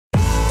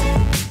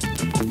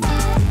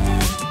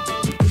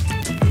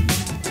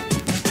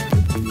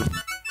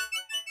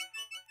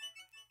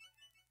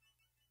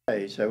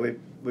Okay, so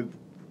we've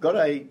got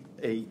a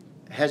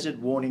hazard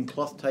warning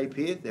cloth tape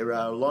here. There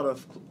are a lot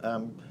of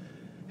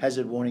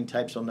hazard warning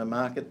tapes on the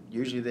market.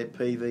 Usually they're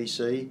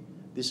PVC.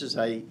 This is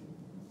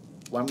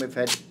one we've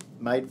had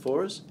made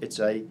for us. It's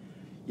a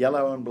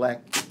yellow and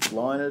black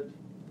lined,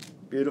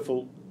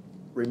 beautiful,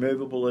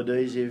 removable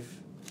adhesive,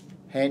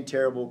 hand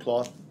tearable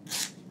cloth,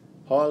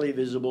 highly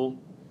visible,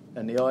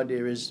 and the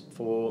idea is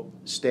for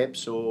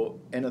steps or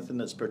anything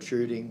that's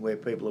protruding where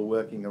people are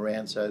working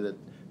around, so that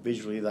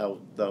visually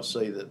they'll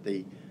see that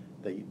the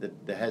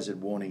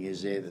hazard warning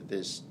is there, that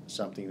there's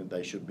something that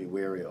they should be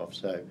wary of.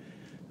 So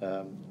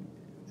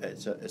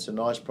it's a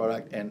nice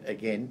product, and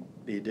again,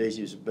 the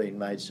adhesives have been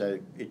made so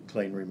it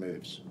clean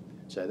removes.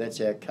 So that's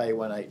our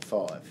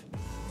K185.